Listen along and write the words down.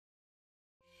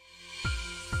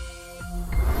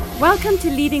Welcome to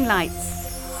Leading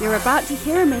Lights. You're about to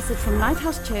hear a message from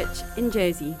Lighthouse Church in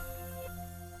Jersey.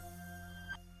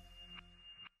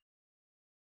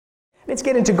 Let's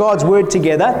get into God's Word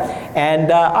together,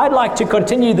 and I'd like to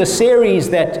continue the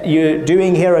series that you're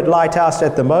doing here at Lighthouse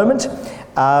at the moment,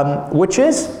 which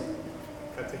is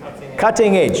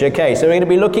Cutting Edge. Okay, so we're going to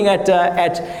be looking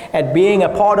at being a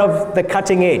part of the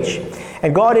cutting edge.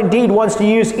 And God indeed wants to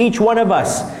use each one of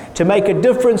us to make a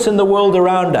difference in the world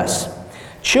around us.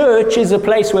 Church is a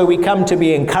place where we come to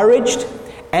be encouraged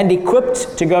and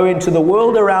equipped to go into the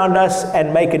world around us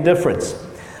and make a difference.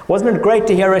 Wasn't it great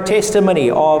to hear a testimony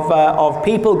of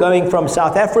people going from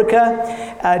South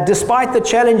Africa, despite the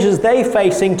challenges they're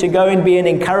facing, to go and be an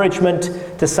encouragement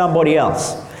to somebody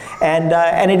else?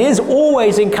 And it is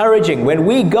always encouraging when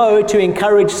we go to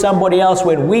encourage somebody else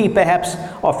when we perhaps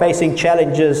are facing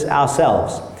challenges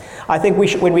ourselves. I think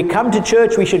when we come to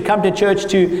church, we should come to church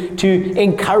to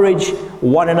encourage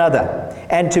one another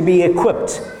and to be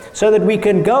equipped so that we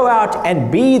can go out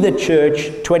and be the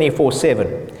church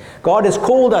 24/7. God has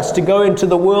called us to go into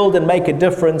the world and make a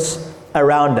difference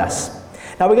around us.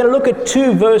 Now we're going to look at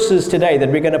two verses today that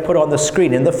we're going to put on the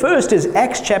screen. And the first is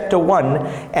Acts chapter 1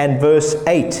 and verse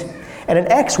 8. And in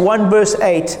Acts 1 verse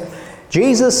 8,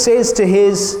 Jesus says to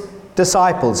his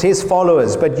disciples, his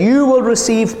followers, "But you will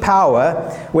receive power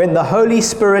when the Holy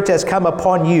Spirit has come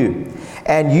upon you,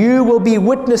 and you will be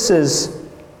witnesses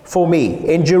for me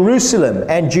in Jerusalem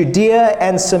and Judea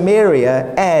and Samaria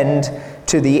and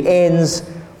to the ends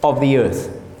of the earth."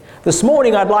 This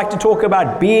morning I'd like to talk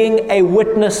about being a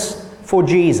witness for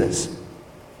Jesus.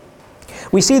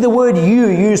 We see the word "you"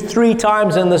 used 3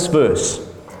 times in this verse.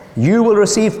 You will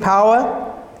receive power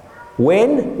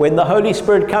when the Holy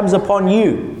Spirit comes upon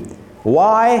you.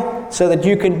 Why? So that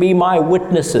you can be my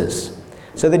witnesses,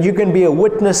 so that you can be a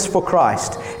witness for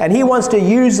Christ. And He wants to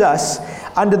use us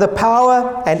under the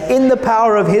power and in the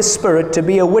power of His Spirit to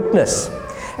be a witness.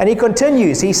 And He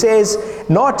continues, He says,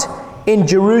 not in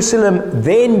Jerusalem,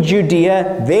 then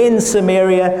Judea, then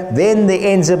Samaria, then the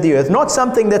ends of the earth. Not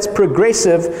something that's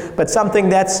progressive, but something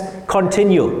that's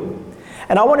continual.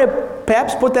 And I want to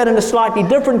perhaps put that in a slightly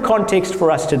different context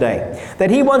for us today. That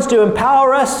He wants to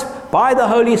empower us by the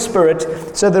Holy Spirit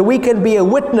so that we can be a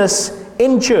witness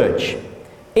in church,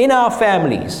 in our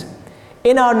families,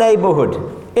 in our neighborhood,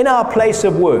 in our place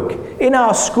of work, in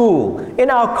our school, in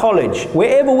our college,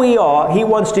 wherever we are. He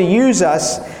wants to use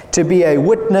us to be a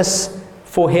witness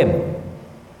for Him.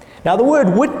 Now the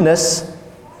word witness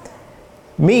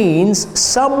means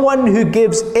someone who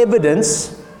gives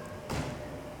evidence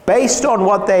based on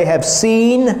what they have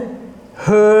seen,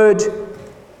 heard,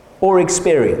 or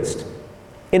experienced.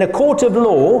 In a court of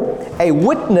law, a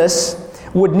witness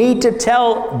would need to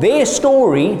tell their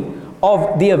story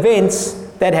of the events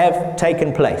that have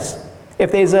taken place.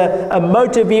 If there's a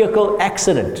motor vehicle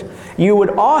accident, you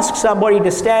would ask somebody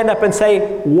to stand up and say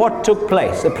what took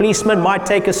place. A policeman might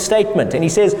take a statement and he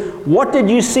says, what did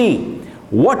you see?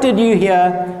 What did you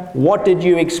hear? What did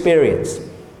you experience?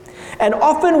 And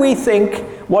often we think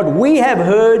what we have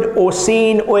heard or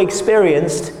seen or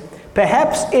experienced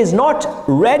perhaps is not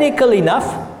radical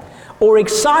enough or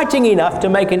exciting enough to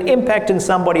make an impact in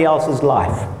somebody else's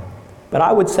life. But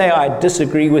I would say I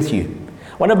disagree with you.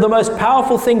 One of the most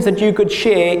powerful things that you could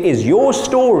share is your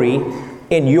story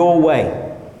in your way.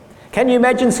 Can you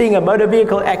imagine seeing a motor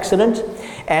vehicle accident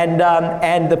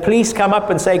and the police come up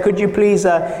and say, could you please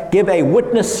give a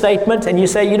witness statement? And you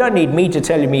say, you don't need me to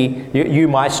tell you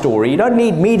my story. You don't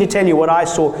need me to tell you what I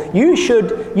saw. You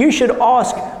should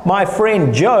ask my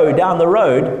friend Joe down the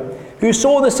road who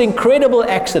saw this incredible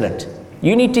accident.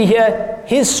 You need to hear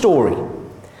his story.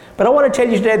 But I want to tell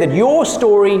you today that your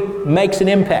story makes an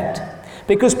impact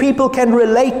because people can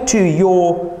relate to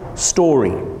your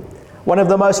story. One of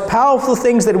the most powerful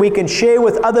things that we can share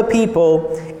with other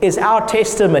people is our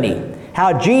testimony,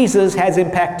 how Jesus has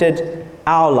impacted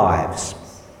our lives.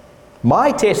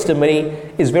 My testimony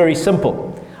is very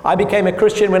simple. I became a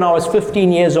Christian when I was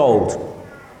 15 years old,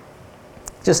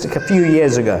 just a few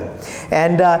years ago.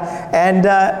 And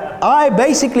I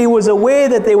basically was aware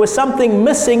that there was something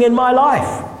missing in my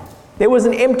life. There was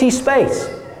an empty space.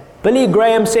 Billy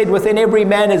Graham said, within every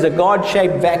man is a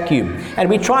God-shaped vacuum. And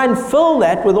we try and fill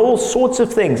that with all sorts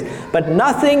of things. But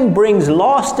nothing brings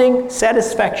lasting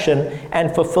satisfaction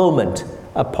and fulfillment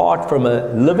apart from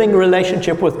a living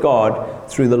relationship with God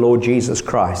through the Lord Jesus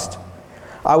Christ.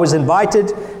 I was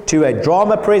invited to a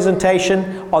drama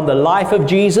presentation on the life of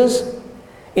Jesus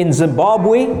in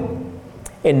Zimbabwe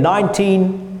in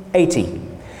 1980.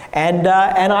 And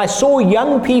I saw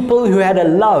young people who had a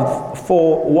love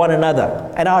for one another.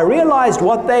 And I realized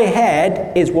what they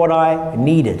had is what I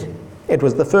needed. It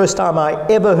was the first time I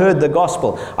ever heard the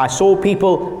gospel. I saw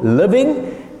people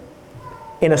living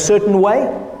in a certain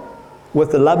way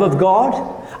with the love of God.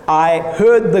 I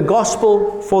heard the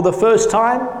gospel for the first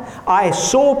time. I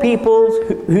saw people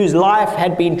whose life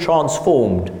had been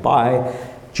transformed by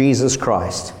Jesus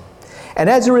Christ. And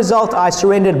as a result, I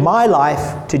surrendered my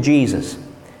life to Jesus.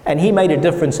 And He made a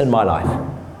difference in my life.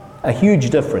 A huge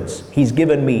difference. He's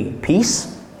given me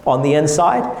peace on the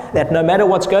inside, that no matter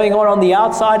what's going on the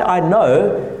outside, I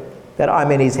know that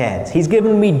I'm in His hands. He's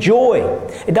given me joy.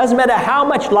 It doesn't matter how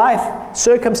much life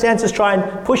circumstances try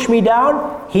and push me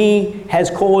down, He has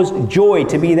caused joy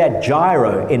to be that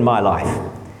gyro in my life.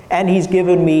 And He's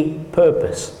given me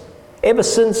purpose. Ever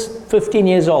since 15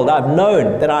 years old, I've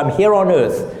known that I'm here on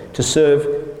earth to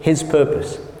serve His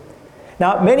purpose.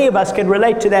 Now, many of us can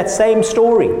relate to that same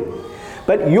story.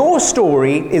 But your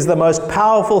story is the most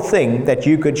powerful thing that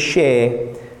you could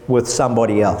share with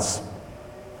somebody else.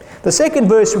 The second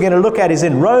verse we're going to look at is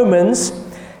in Romans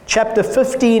chapter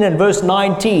 15 and verse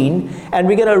 19, and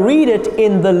we're going to read it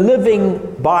in the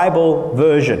Living Bible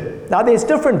version. Now, there's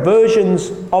different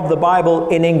versions of the Bible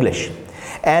in English,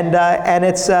 and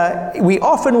it's we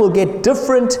often will get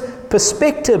different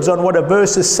perspectives on what a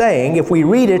verse is saying if we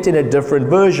read it in a different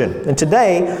version. And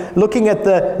today, looking at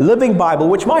the Living Bible,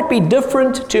 which might be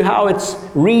different to how it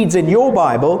reads in your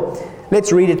Bible,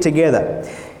 let's read it together.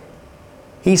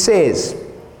 He says,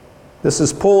 this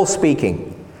is Paul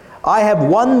speaking, "I have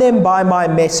won them by my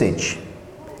message,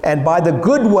 and by the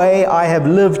good way I have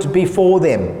lived before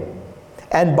them,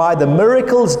 and by the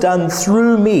miracles done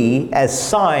through me as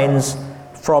signs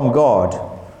from God,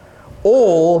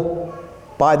 all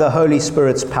by the Holy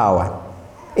Spirit's power.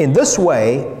 In this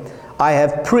way, I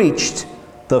have preached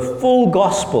the full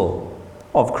gospel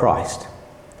of Christ."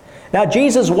 Now,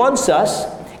 Jesus wants us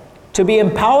to be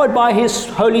empowered by His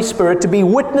Holy Spirit, to be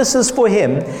witnesses for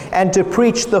Him, and to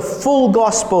preach the full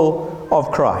gospel of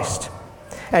Christ.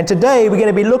 And today, we're going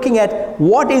to be looking at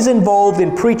what is involved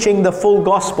in preaching the full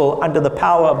gospel under the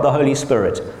power of the Holy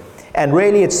Spirit. And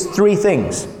really, it's three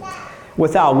things: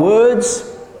 with our words,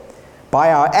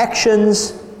 by our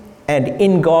actions, and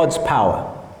in God's power.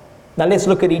 Now let's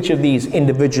look at each of these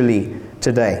individually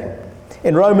today.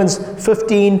 In Romans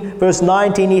 15 verse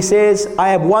 19, he says, "I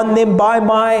have won them by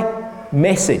my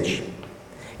message."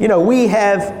 You know, we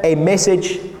have a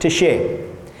message to share.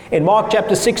 In Mark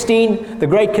chapter 16, the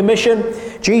Great Commission,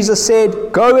 Jesus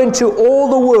said, "Go into all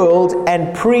the world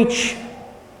and preach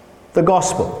the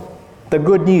gospel," the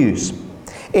good news.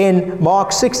 In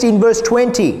Mark 16 verse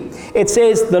 20, it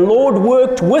says, "The Lord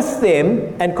worked with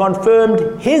them and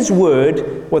confirmed His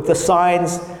word with the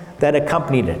signs that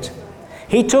accompanied it."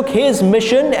 He took His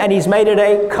mission and He's made it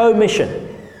a co-mission.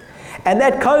 And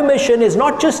that co-mission is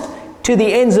not just to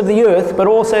the ends of the earth, but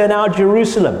also in our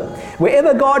Jerusalem.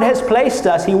 Wherever God has placed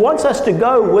us, He wants us to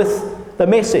go with the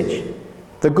message,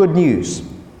 the good news.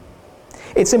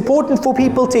 It's important for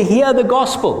people to hear the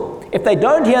gospel. If they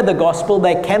don't hear the gospel,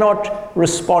 they cannot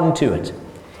respond to it.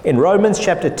 In Romans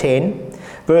chapter 10,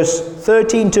 verse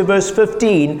 13 to verse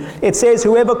 15, it says,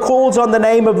 "Whoever calls on the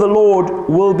name of the Lord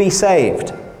will be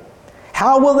saved.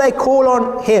 How will they call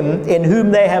on Him in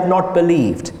whom they have not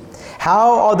believed?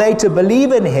 How are they to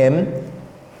believe in Him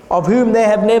of whom they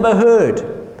have never heard?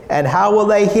 And how will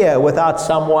they hear without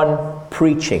someone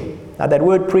preaching?" Now, that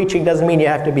word preaching doesn't mean you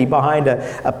have to be behind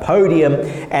a podium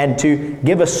and to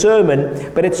give a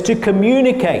sermon, but it's to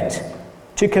communicate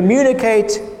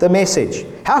the message.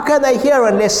 How can they hear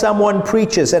unless someone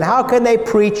preaches? And how can they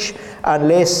preach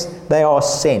unless they are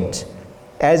sent?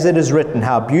 As it is written,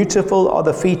 "How beautiful are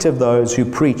the feet of those who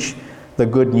preach the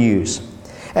good news."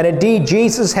 And indeed,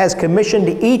 Jesus has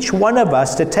commissioned each one of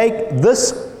us to take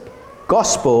this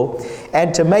gospel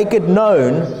and to make it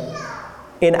known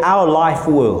in our life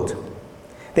world.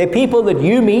 There are people that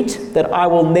you meet that I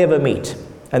will never meet.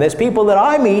 And there's people that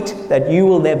I meet that you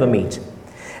will never meet.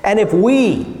 And if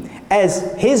we,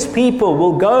 as His people,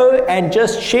 will go and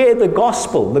just share the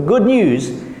gospel, the good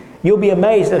news, you'll be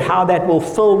amazed at how that will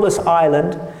fill this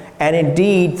island. And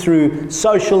indeed, through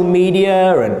social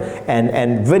media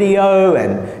and video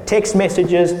and text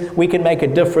messages, we can make a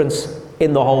difference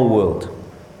in the whole world.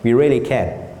 We really can.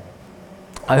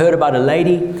 I heard about a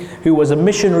lady who was a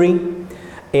missionary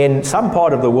in some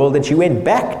part of the world, and she went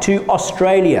back to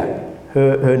Australia,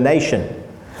 her nation.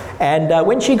 And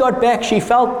when she got back, she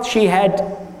felt she had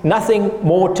nothing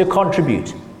more to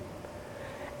contribute.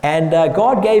 And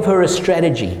God gave her a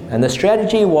strategy, and the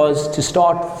strategy was to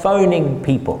start phoning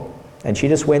people. And she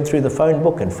just went through the phone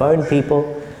book and phoned people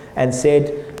and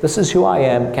said, "This is who I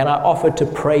am. Can I offer to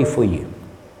pray for you?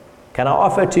 Can I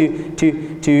offer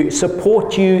to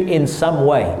support you in some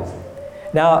way?"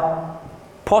 Now,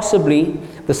 possibly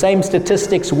the same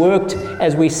statistics worked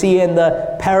as we see in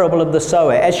the parable of the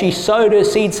sower. As she sowed her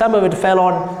seed, some of it fell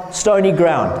on stony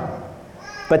ground.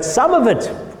 But some of it,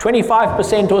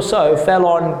 25% or so, fell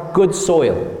on good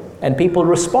soil. And people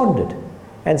responded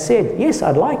and said, yes,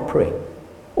 I'd like prayer.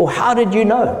 Or how did you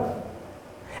know?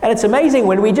 And it's amazing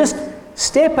when we just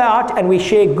step out and we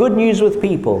share good news with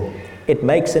people, it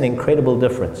makes an incredible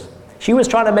difference. She was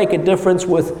trying to make a difference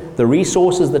with the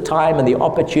resources, the time, and the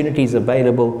opportunities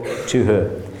available to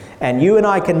her. And you and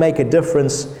I can make a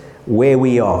difference where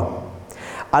we are.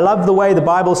 I love the way the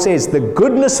Bible says, the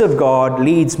goodness of God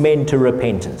leads men to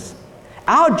repentance.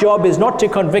 Our job is not to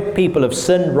convict people of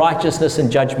sin, righteousness,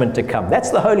 and judgment to come.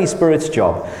 That's the Holy Spirit's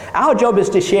job. Our job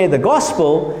is to share the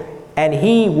gospel, and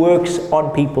He works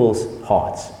on people's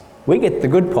hearts. We get the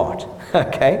good part,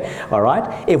 okay? All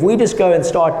right? If we just go and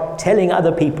start telling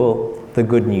other people the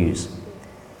good news.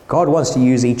 God wants to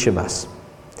use each of us.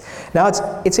 Now,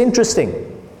 it's interesting.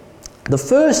 The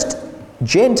first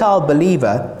Gentile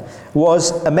believer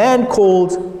was a man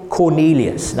called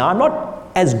Cornelius. Now, I'm not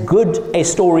as good a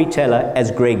storyteller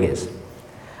as Greg is.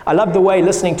 I love the way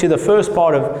listening to the first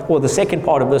part of, or the second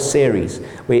part of this series,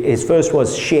 where his first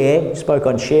was share. He spoke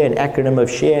on share, an acronym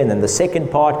of share, and then the second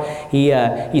part,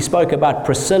 he spoke about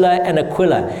Priscilla and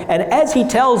Aquila. And as he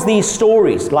tells these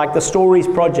stories, like the Stories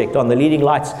Project on the Leading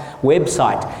Lights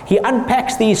website, he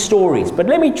unpacks these stories. But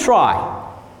let me try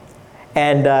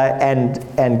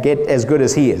and get as good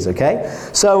as he is, okay?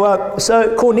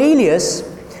 So Cornelius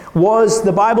was,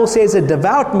 the Bible says, a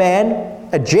devout man,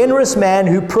 a generous man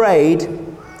who prayed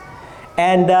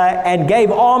and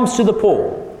gave alms to the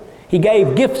poor. He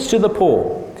gave gifts to the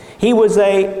poor. He was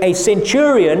a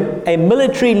centurion, a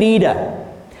military leader.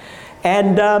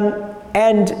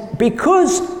 And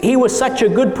because he was such a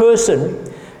good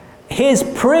person, his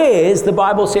prayers, the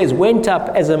Bible says, went up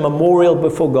as a memorial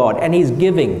before God. And his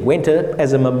giving went up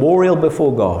as a memorial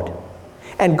before God.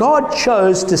 And God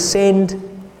chose to send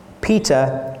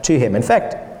Peter to him. In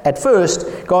fact, at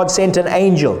first, God sent an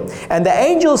angel. And the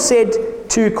angel said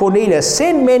to Cornelius,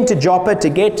 send men to Joppa to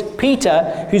get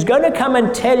Peter, who's going to come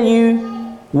and tell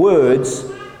you words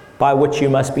by which you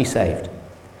must be saved.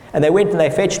 And they went and they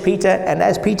fetched Peter, and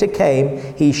as Peter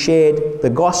came, he shared the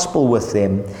gospel with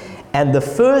them, and the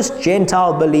first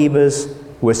Gentile believers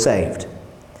were saved.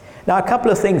 Now, a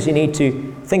couple of things you need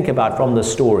to think about from the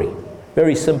story.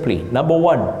 Very simply. Number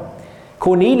one,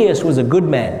 Cornelius was a good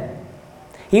man.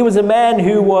 He was a man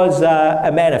who was a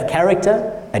man of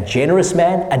character, a generous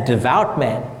man, a devout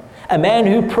man, a man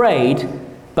who prayed,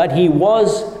 but he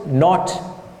was not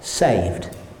saved.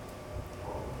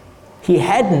 He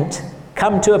hadn't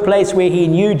come to a place where he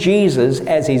knew Jesus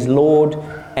as his Lord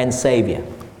and Savior.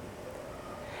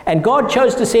 And God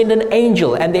chose to send an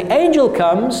angel, and the angel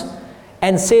comes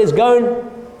and says, go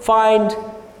and find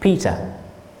Peter.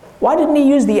 Why didn't he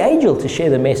use the angel to share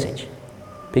the message?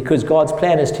 Because God's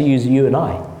plan is to use you and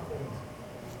I.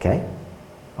 Okay?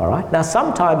 All right? Now,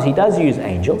 sometimes he does use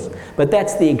angels, but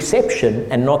that's the exception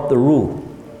and not the rule.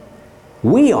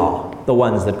 We are the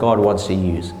ones that God wants to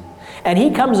use. And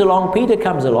he comes along, Peter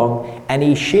comes along, and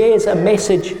he shares a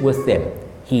message with them.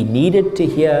 He needed to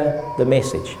hear the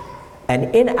message.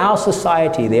 And in our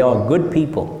society, there are good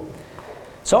people.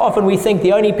 So often we think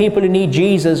the only people who need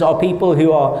Jesus are people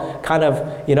who are kind of,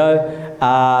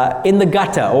 in the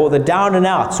gutter, or the down and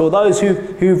outs, or those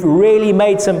who've really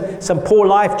made some poor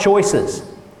life choices.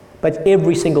 But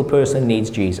every single person needs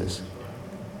Jesus.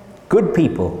 Good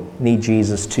people need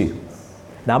Jesus too.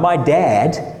 Now, my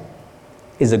dad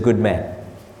is a good man.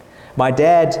 My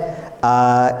dad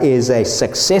is a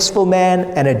successful man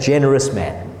and a generous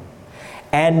man.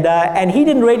 And he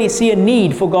didn't really see a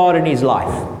need for God in his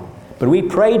life. But we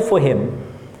prayed for him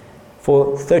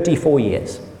for 34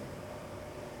 years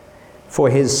for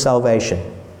his salvation.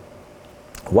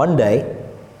 One day,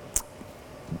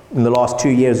 in the last 2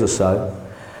 years or so,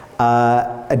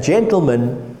 a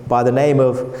gentleman by the name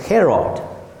of Gerard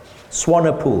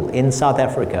Swanepoel in South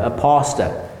Africa, a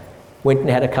pastor, went and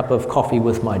had a cup of coffee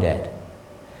with my dad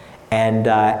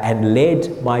and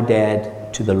led my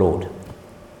dad to the Lord.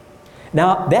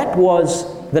 Now, that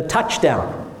was the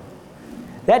touchdown.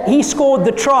 That he scored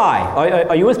the try.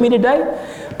 Are you with me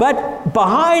today? But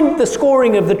behind the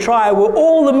scoring of the try were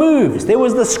all the moves. There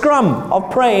was the scrum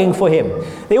of praying for him.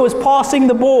 There was passing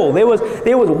the ball. There was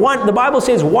one. The Bible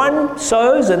says one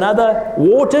sows, another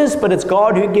waters, but it's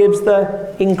God who gives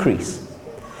the increase.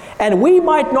 And we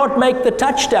might not make the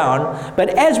touchdown, but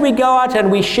as we go out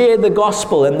and we share the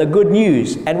gospel and the good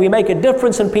news, and we make a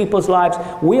difference in people's lives,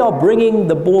 we are bringing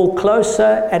the ball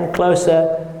closer and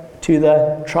closer to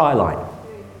the try line.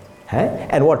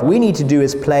 And what we need to do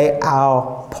is play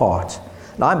our part.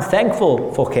 Now, I'm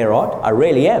thankful for Gerard. I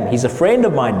really am. He's a friend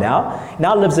of mine now.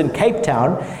 Now lives in Cape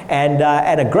Town, and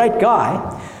a great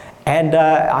guy. And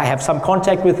I have some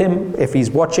contact with him. If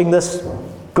he's watching this,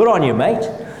 good on you, mate.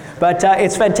 But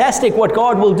it's fantastic what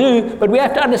God will do. But we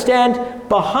have to understand,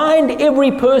 behind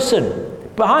every person,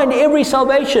 behind every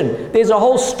salvation, there's a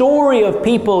whole story of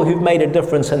people who've made a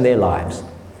difference in their lives.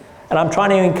 And I'm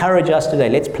trying to encourage us today,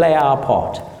 let's play our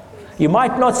part. You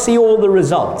might not see all the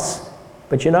results,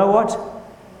 but you know what?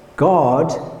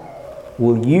 God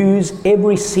will use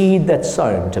every seed that's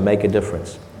sown to make a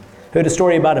difference. Heard a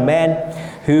story about a man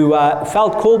who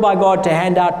felt called by God to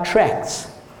hand out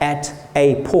tracts at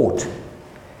a port.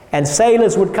 And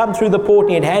sailors would come through the port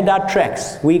and he'd hand out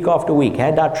tracts week after week,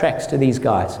 hand out tracts to these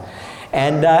guys.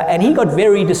 And he got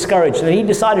very discouraged. And he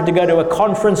decided to go to a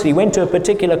conference. He went to a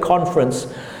particular conference.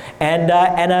 And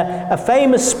a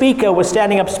famous speaker was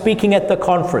standing up speaking at the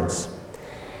conference.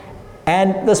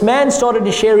 And this man started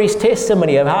to share his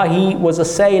testimony of how he was a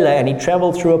sailor and he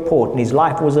traveled through a port and his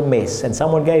life was a mess. And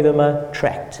someone gave him a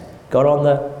tract, got on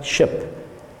the ship.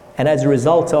 And as a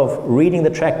result of reading the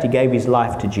tract, he gave his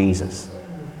life to Jesus.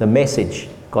 The message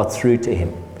got through to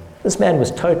him. This man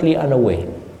was totally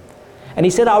unaware. And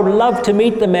he said, I would love to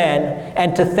meet the man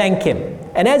and to thank him.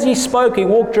 And as he spoke, he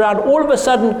walked around. All of a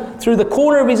sudden, through the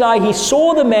corner of his eye, he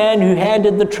saw the man who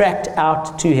handed the tract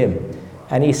out to him.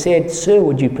 And he said, Sir,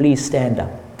 would you please stand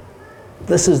up?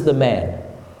 This is the man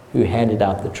who handed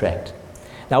out the tract.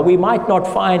 Now, we might not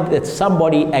find that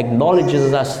somebody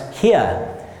acknowledges us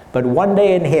here, but one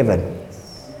day in heaven,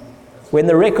 when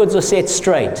the records are set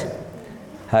straight,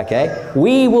 okay,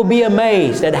 we will be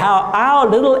amazed at how our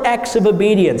little acts of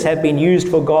obedience have been used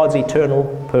for God's eternal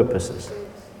purposes.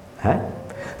 Huh?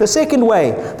 The second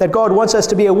way that God wants us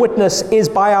to be a witness is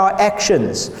by our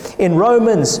actions. In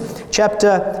Romans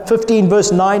chapter 15,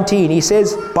 verse 19, he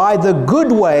says, by the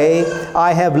good way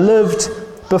I have lived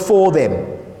before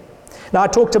them. Now, I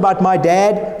talked about my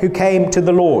dad who came to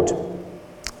the Lord,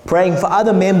 praying for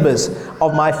other members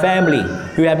of my family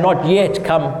who have not yet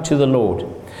come to the Lord.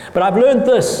 But I've learned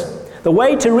this: the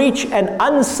way to reach an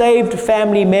unsaved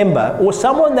family member or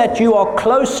someone that you are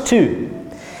close to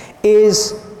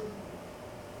is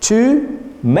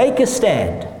to make a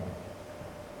stand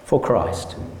for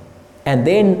Christ and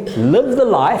then live the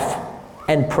life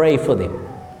and pray for them.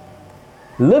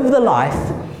 Live the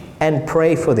life and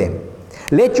pray for them.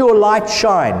 Let your light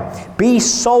shine. Be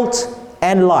salt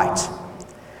and light.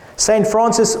 St.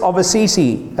 Francis of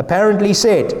Assisi apparently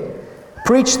said,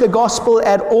 preach the gospel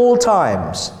at all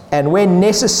times, and when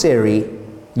necessary,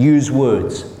 use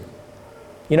words.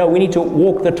 You know, we need to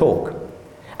walk the talk.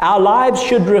 Our lives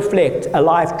should reflect a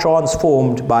life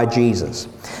transformed by Jesus,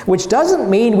 which doesn't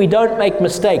mean we don't make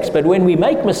mistakes, but when we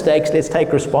make mistakes, let's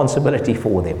take responsibility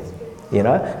for them. You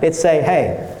know, let's say,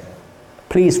 hey,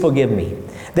 please forgive me.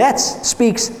 That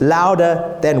speaks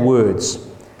louder than words.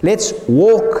 Let's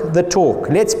walk the talk.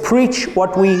 Let's preach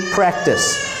what we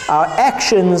practice. Our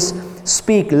actions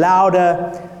speak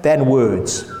louder than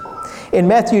words. In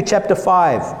Matthew chapter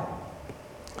 5,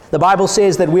 the Bible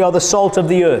says that we are the salt of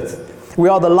the earth. We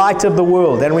are the light of the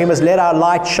world, and we must let our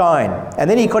light shine. And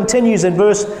then he continues in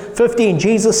verse 15.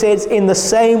 Jesus says, in the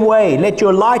same way, let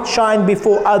your light shine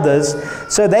before others,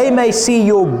 so they may see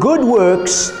your good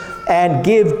works and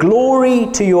give glory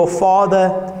to your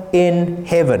Father in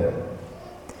heaven.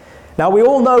 Now, we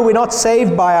all know we're not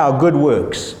saved by our good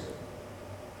works.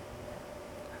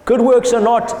 Good works are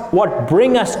not what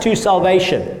bring us to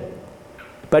salvation.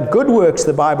 But good works,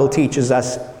 the Bible teaches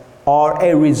us, are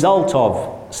a result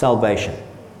of salvation.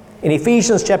 In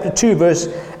Ephesians chapter 2, verse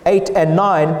 8 and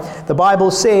 9, the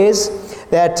Bible says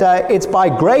that it's by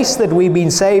grace that we've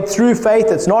been saved through faith.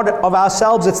 It's not of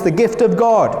ourselves, it's the gift of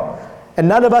God. And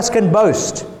none of us can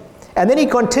boast. And then he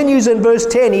continues in verse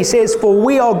 10, he says, for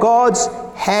we are God's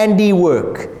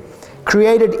handiwork,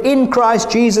 created in Christ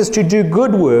Jesus to do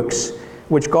good works,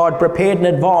 which God prepared in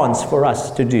advance for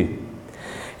us to do.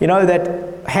 You know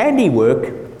that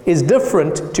handiwork is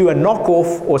different to a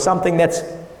knockoff or something that's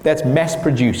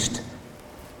mass-produced.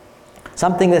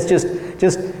 Something that's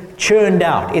just churned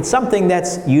out. It's something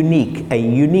that's unique, a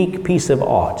unique piece of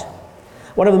art.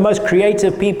 One of the most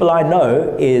creative people I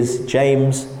know is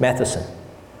James Matheson.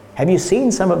 Have you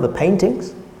seen some of the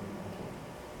paintings?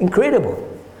 Incredible.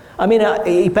 I mean,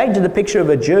 he painted a picture of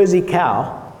a Jersey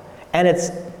cow, and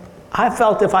I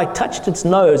felt if I touched its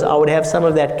nose, I would have some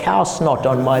of that cow snot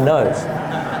on my nose.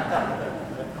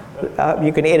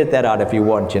 You can edit that out if you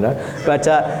want, you know. But,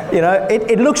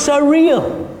 it looks so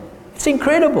real. It's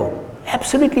incredible.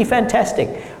 Absolutely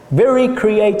fantastic. Very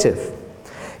creative.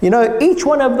 You know, each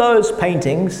one of those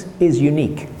paintings is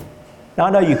unique. Now, I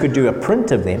know you could do a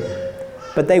print of them,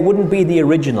 but they wouldn't be the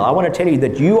original. I want to tell you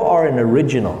that you are an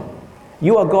original.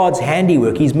 You are God's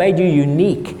handiwork. He's made you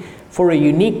unique for a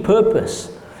unique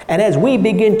purpose. And as we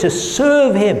begin to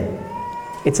serve Him,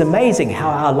 it's amazing how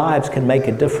our lives can make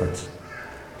a difference.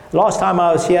 Last time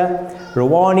I was here,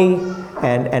 Rawani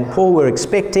and Paul were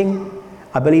expecting.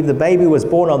 I believe the baby was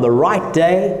born on the right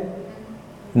day,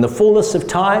 in the fullness of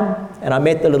time, and I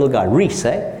met the little guy, Reese,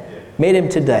 Met him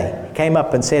today. Came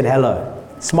up and said hello.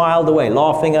 Smiled away,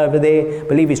 laughing over there.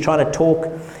 Believe he's trying to talk.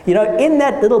 You know, in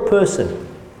that little person,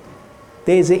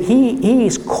 he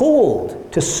is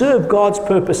called to serve God's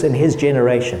purpose in his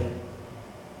generation.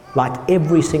 Like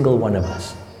every single one of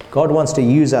us. God wants to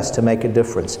use us to make a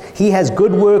difference. He has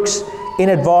good works in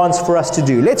advance for us to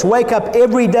do. Let's wake up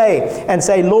every day and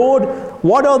say, Lord,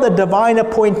 what are the divine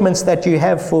appointments that you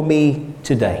have for me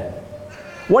today?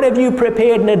 What have you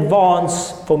prepared in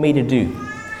advance for me to do?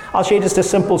 I'll share just a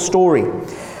simple story.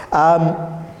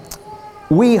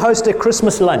 We host a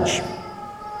Christmas lunch.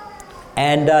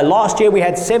 And last year we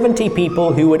had 70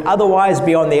 people who would otherwise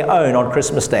be on their own on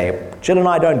Christmas Day. Jill and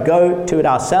I don't go to it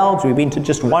ourselves. We've been to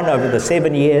just one over the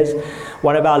 7 years.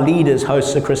 One of our leaders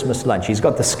hosts a Christmas lunch. He's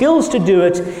got the skills to do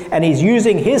it, and he's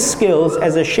using his skills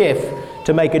as a chef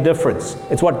to make a difference.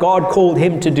 It's what God called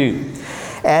him to do.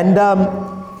 And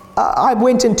I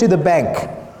went into the bank,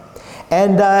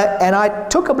 and I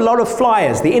took a lot of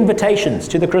flyers, the invitations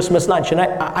to the Christmas lunch. And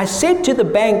I said to the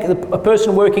bank, a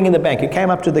person working in the bank who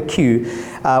came up to the queue,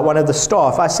 one of the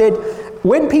staff, I said,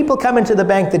 when people come into the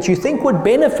bank that you think would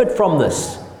benefit from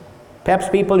this, perhaps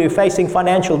people who are facing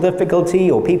financial difficulty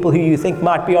or people who you think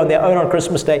might be on their own on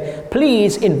Christmas Day,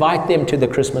 please invite them to the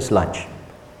Christmas lunch.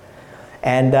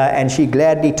 And she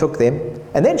gladly took them.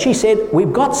 And then she said,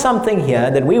 we've got something here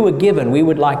that we were given, we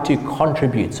would like to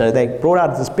contribute. So they brought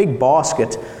out this big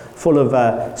basket full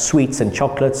of sweets and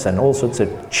chocolates and all sorts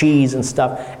of cheese and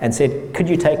stuff, and said, could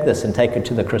you take this and take it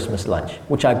to the Christmas lunch?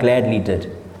 Which I gladly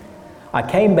did. I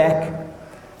came back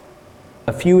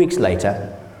a few weeks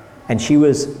later, and she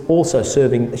was also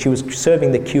serving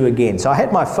the queue again. So I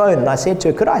had my phone, and I said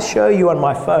to her, could I show you on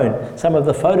my phone some of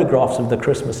the photographs of the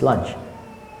Christmas lunch?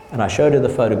 And I showed her the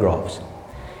photographs.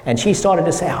 And she started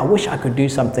to say, I wish I could do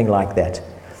something like that.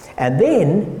 And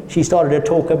then she started to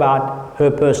talk about her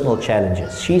personal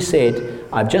challenges. She said,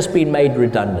 I've just been made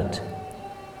redundant.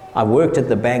 I've worked at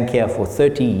the bank here for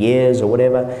 30 years or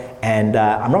whatever, and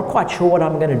I'm not quite sure what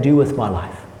I'm going to do with my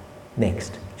life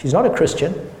next. She's not a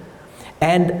Christian.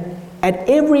 And at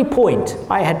every point,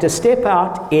 I had to step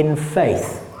out in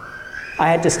faith. I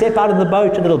had to step out of the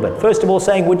boat a little bit. First of all,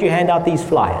 saying, would you hand out these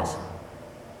flyers?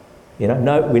 You know,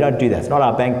 no, we don't do that. It's not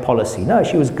our bank policy. No,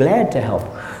 she was glad to help.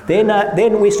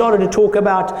 Then we started to talk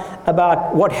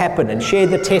about what happened and share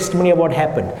the testimony of what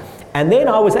happened. And then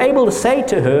I was able to say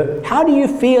to her, how do you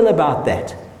feel about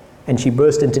that? And she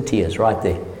burst into tears right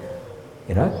there.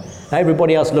 You know,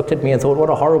 everybody else looked at me and thought, what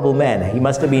a horrible man. He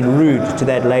must have been rude to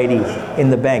that lady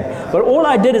in the bank. But all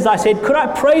I did is I said, could I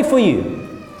pray for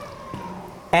you?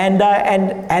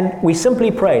 And we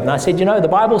simply prayed. And I said, you know, the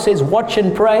Bible says watch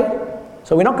and pray.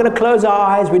 So we're not going to close our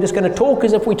eyes. We're just going to talk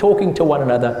as if we're talking to one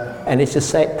another. And let's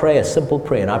just pray a simple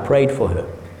prayer. And I prayed for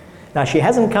her. Now, she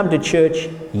hasn't come to church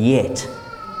yet,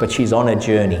 but she's on a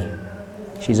journey.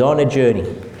 She's on a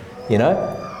journey, you know.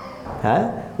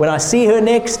 When I see her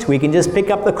next, we can just pick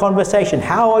up the conversation.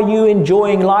 How are you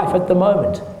enjoying life at the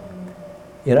moment?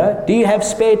 You know, do you have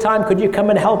spare time? Could you come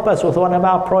and help us with one of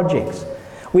our projects?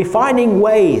 We're finding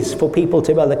ways for people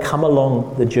to be able to come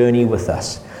along the journey with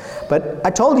us. But I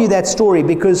told you that story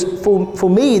because for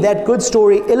me, that good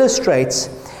story illustrates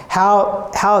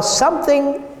how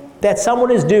something that someone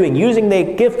is doing, using their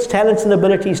gifts, talents, and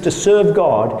abilities to serve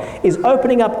God, is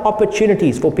opening up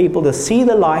opportunities for people to see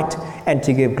the light and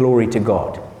to give glory to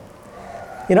God.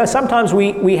 You know, sometimes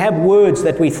we have words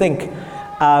that we think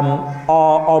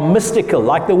are mystical,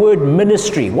 like the word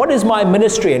ministry. What is my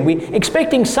ministry? And we're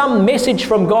expecting some message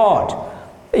from God.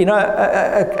 You know,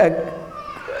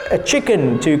 a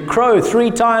chicken to crow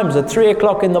 3 times at 3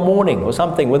 o'clock in the morning or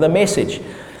something with a message.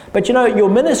 But you know, your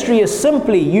ministry is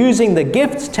simply using the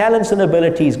gifts, talents, and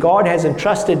abilities God has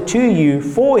entrusted to you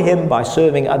for Him by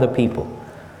serving other people.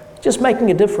 Just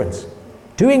making a difference.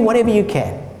 Doing whatever you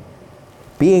can.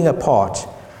 Being a part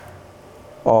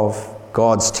of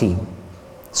God's team.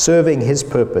 Serving His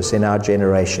purpose in our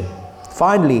generation.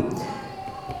 Finally,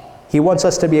 He wants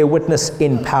us to be a witness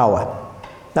in power.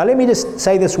 Now let me just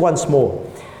say this once more.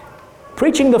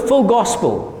 Preaching the full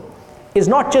gospel is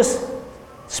not just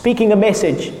speaking a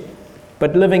message,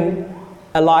 but living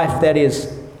a life that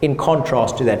is in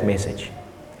contrast to that message.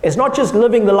 It's not just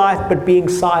living the life, but being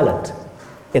silent.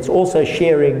 it's also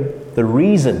sharing the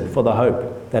reason for the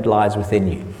hope that lies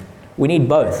within you. We need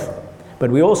both, but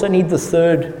we also need the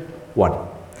third one.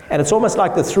 And it's almost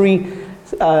like the three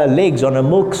legs on a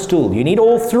milk stool. You need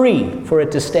all three for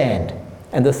it to stand.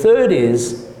 And the third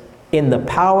is in the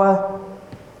power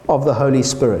of the Holy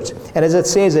Spirit. And as it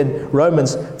says in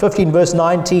Romans 15 verse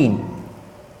 19,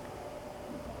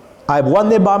 I have won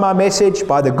them by my message,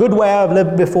 by the good way I have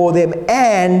lived before them,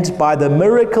 and by the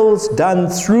miracles done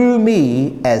through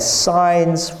me as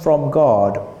signs from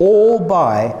God, all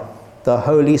by the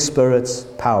Holy Spirit's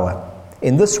power.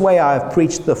 In this way I have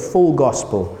preached the full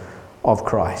gospel of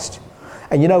Christ.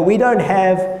 And you know, we don't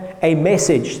have a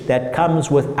message that comes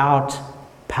without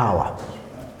power.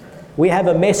 We have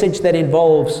a message that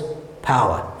involves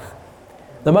power.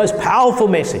 The most powerful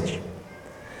message.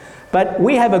 But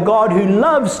we have a God who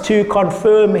loves to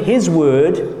confirm His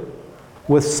word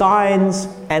with signs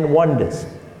and wonders.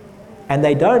 And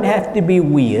they don't have to be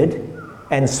weird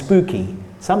and spooky.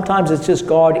 Sometimes it's just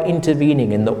God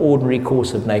intervening in the ordinary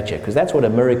course of nature, because that's what a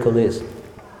miracle is.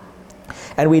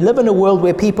 And we live in a world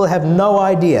where people have no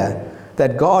idea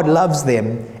that God loves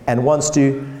them and wants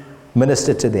to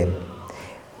minister to them.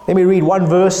 Let me read one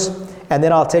verse, and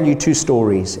then I'll tell you two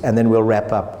stories, and then we'll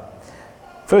wrap up.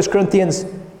 1 Corinthians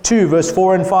 2, verse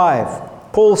 4 and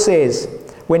 5. Paul says,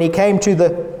 when he came to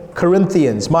the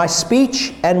Corinthians, my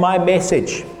speech and my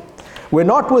message were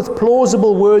not with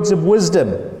plausible words of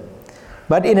wisdom,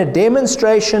 but in a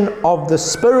demonstration of the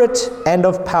Spirit and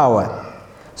of power,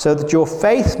 so that your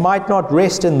faith might not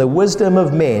rest in the wisdom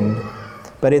of men,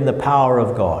 but in the power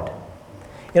of God.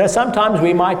 You know, sometimes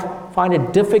we might find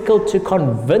it difficult to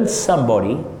convince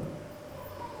somebody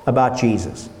about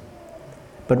Jesus.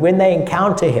 But when they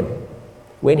encounter Him,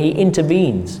 when He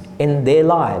intervenes in their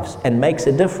lives and makes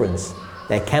a difference,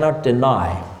 they cannot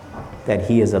deny that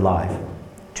He is alive.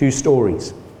 Two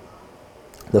stories.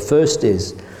 The first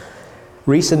is,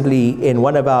 recently in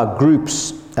one of our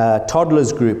groups,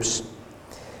 toddlers groups,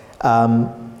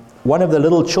 one of the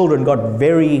little children got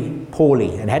very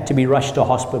poorly and had to be rushed to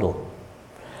hospital.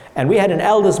 And we had an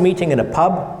elders meeting in a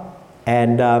pub,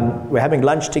 and we're having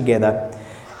lunch together.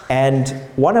 And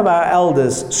one of our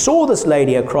elders saw this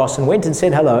lady across and went and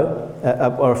said hello,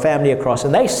 or a family across.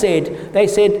 And they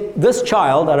said, this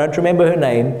child, I don't remember her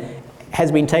name,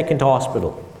 has been taken to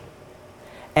hospital.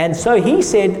 And so he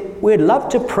said, we'd love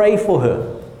to pray for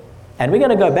her. And we're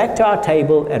going to go back to our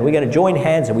table and we're going to join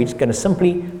hands and we're just going to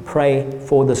simply pray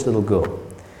for this little girl.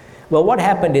 Well, what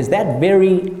happened is that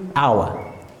very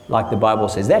hour, like the Bible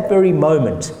says, that very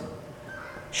moment,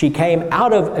 she came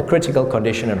out of a critical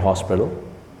condition in hospital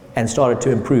and started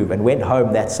to improve and went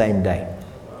home that same day.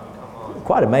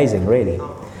 Quite amazing, really.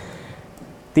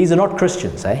 These are not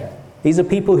Christians, eh? These are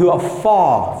people who are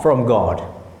far from God.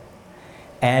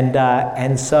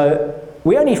 And so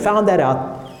we only found that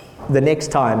out the next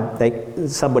time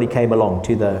somebody came along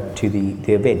to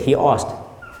the event. He asked,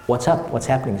 what's up? What's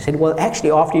happening? He said, well,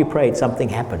 actually, after you prayed, something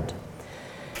happened.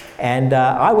 And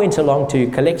I went along to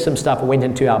collect some stuff. I went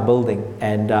into our building,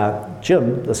 and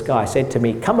Jim, this guy, said to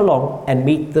me, come along and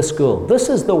meet this girl. This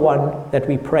is the one that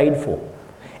we prayed for.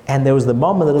 And there was the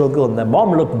mom and the little girl, and the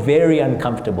mom looked very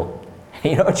uncomfortable.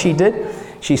 You know what she did?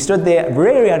 She stood there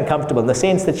very uncomfortable in the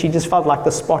sense that she just felt like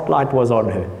the spotlight was on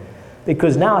her,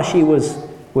 because now she was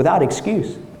without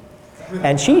excuse.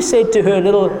 And she said to her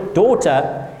little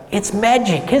daughter, it's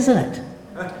magic, isn't it?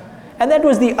 And that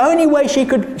was the only way she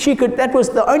could, that was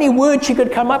the only word she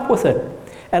could come up with it.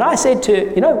 And I said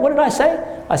to, you know, what did I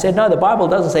say? I said, no, the Bible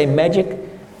doesn't say magic.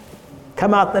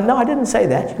 Come out. No, I didn't say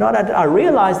that. You know, I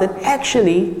realized that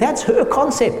actually that's her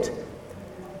concept.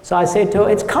 So I said to her,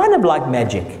 it's kind of like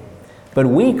magic, but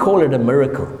we call it a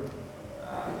miracle.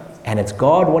 And it's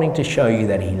God wanting to show you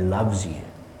that He loves you.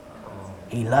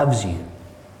 He loves you.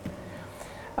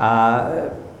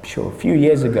 A few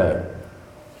years ago,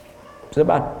 it was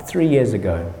about 3 years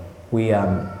ago,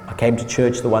 I came to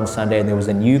church the one Sunday, and there was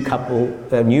a new couple,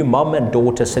 a new mom and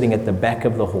daughter sitting at the back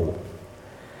of the hall.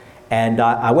 And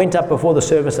I went up before the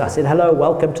service. I said, hello,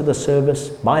 welcome to the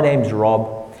service. My name's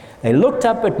Rob. They looked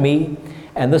up at me,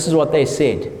 and this is what they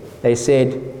said. They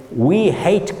said, we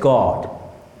hate God.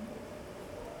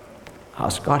 I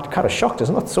was kind of shocked. It's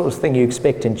not the sort of thing you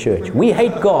expect in church. We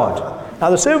hate God. Now,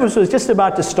 the service was just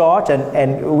about to start, and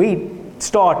I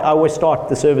always start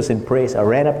the service in prayer. So I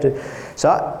ran up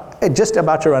just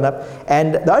about to run up.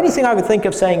 And the only thing I could think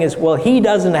of saying is, well, He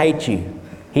doesn't hate you.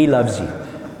 He loves you.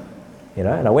 You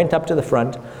know, and I went up to the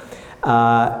front.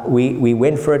 We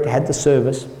went for it, had the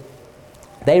service.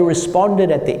 They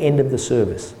responded at the end of the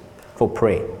service for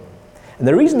prayer. And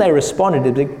the reason they responded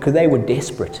is because they were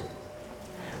desperate.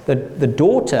 the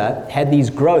daughter had these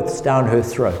growths down her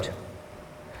throat.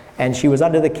 And she was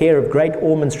under the care of Great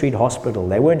Ormond Street Hospital.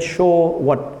 They weren't sure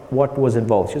what was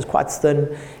involved. She was quite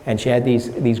thin, and she had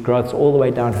these growths all the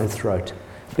way down her throat.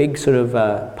 Big sort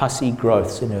of pussy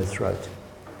growths in her throat.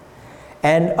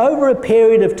 And over a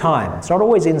period of time, it's not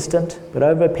always instant, but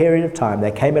over a period of time,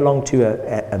 they came along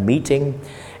to a meeting,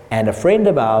 and a friend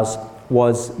of ours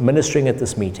was ministering at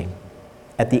this meeting.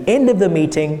 At the end of the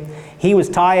meeting, he was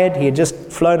tired. He had just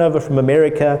flown over from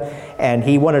America, and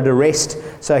he wanted to rest.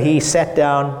 So he sat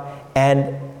down,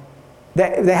 and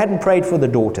they hadn't prayed for the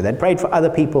daughter. They'd prayed for other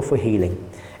people for healing.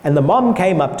 And the mom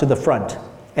came up to the front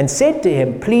and said to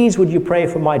him, "Please, would you pray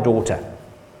for my daughter?"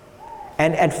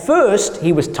 And at first,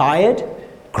 he was tired,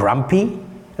 grumpy.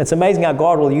 It's amazing how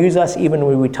God will use us even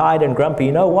when we're tired and grumpy.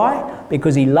 You know why?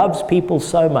 Because He loves people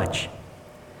so much.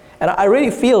 And I really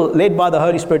feel led by the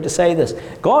Holy Spirit to say this.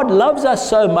 God loves us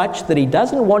so much that He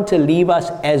doesn't want to leave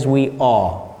us as we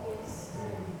are.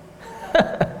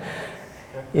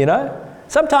 You know?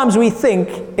 Sometimes we think,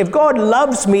 if God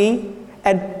loves me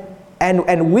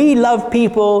and we love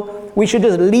people, we should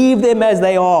just leave them as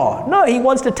they are. No, He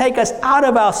wants to take us out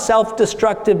of our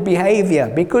self-destructive behavior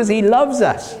because He loves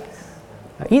us.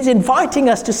 He's inviting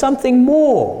us to something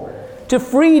more, to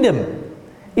freedom.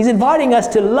 He's inviting us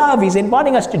to love. He's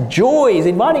inviting us to joy. He's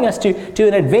inviting us to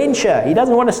an adventure. He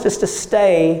doesn't want us just to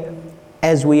stay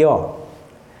as we are.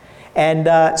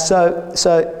 And so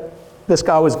this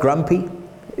guy was grumpy.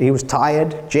 He was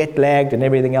tired, jet-lagged, and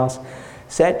everything else.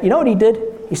 Said, you know what he did?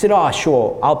 He said, "Oh,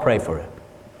 sure, I'll pray for her."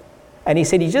 And he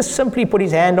said he just simply put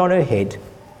his hand on her head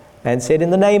and said, "In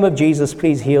the name of Jesus,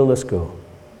 please heal this girl."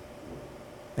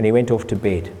 And he went off to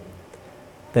bed.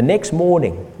 The next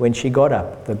morning, when she got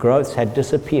up, the growths had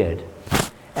disappeared.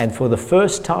 And for the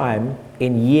first time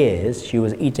in years, she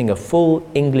was eating a full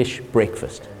English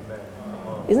breakfast.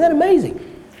 Isn't that amazing?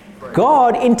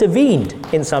 God intervened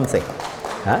in something.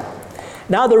 Huh?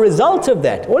 Now the result of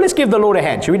that, well, let's give the Lord a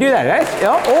hand. Should we do that? Eh?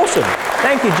 Yeah, awesome.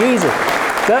 Thank you, Jesus.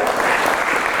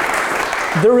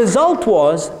 The result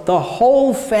was the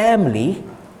whole family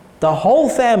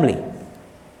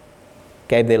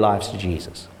gave their lives to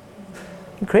Jesus.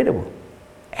 Incredible.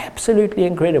 Absolutely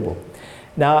incredible.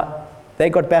 Now, they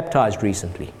got baptized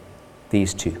recently,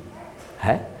 these two.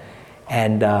 Huh?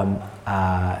 And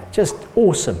just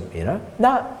awesome, you know.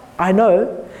 Now, I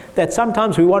know that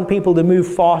sometimes we want people to move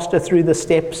faster through the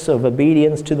steps of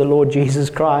obedience to the Lord Jesus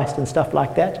Christ and stuff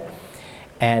like that.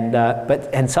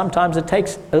 And sometimes it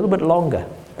takes a little bit longer.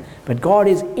 But God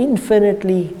is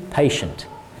infinitely patient.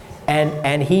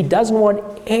 And He doesn't want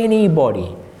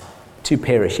anybody to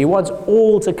perish. He wants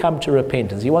all to come to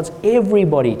repentance. He wants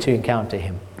everybody to encounter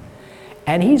Him.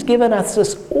 And He's given us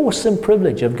this awesome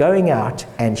privilege of going out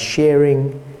and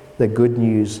sharing the good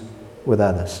news with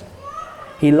others.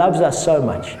 He loves us so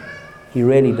much. He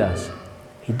really does.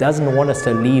 He doesn't want us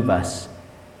to leave us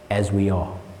as we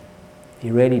are. He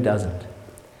really doesn't.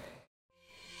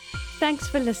 Thanks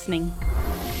for listening.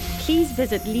 Please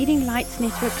visit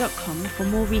leadinglightsnetwork.com for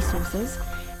more resources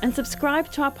and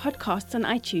subscribe to our podcasts on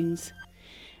iTunes.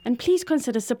 And please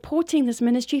consider supporting this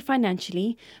ministry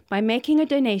financially by making a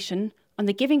donation on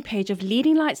the giving page of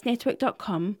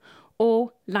leadinglightsnetwork.com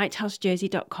or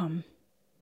lighthousejersey.com.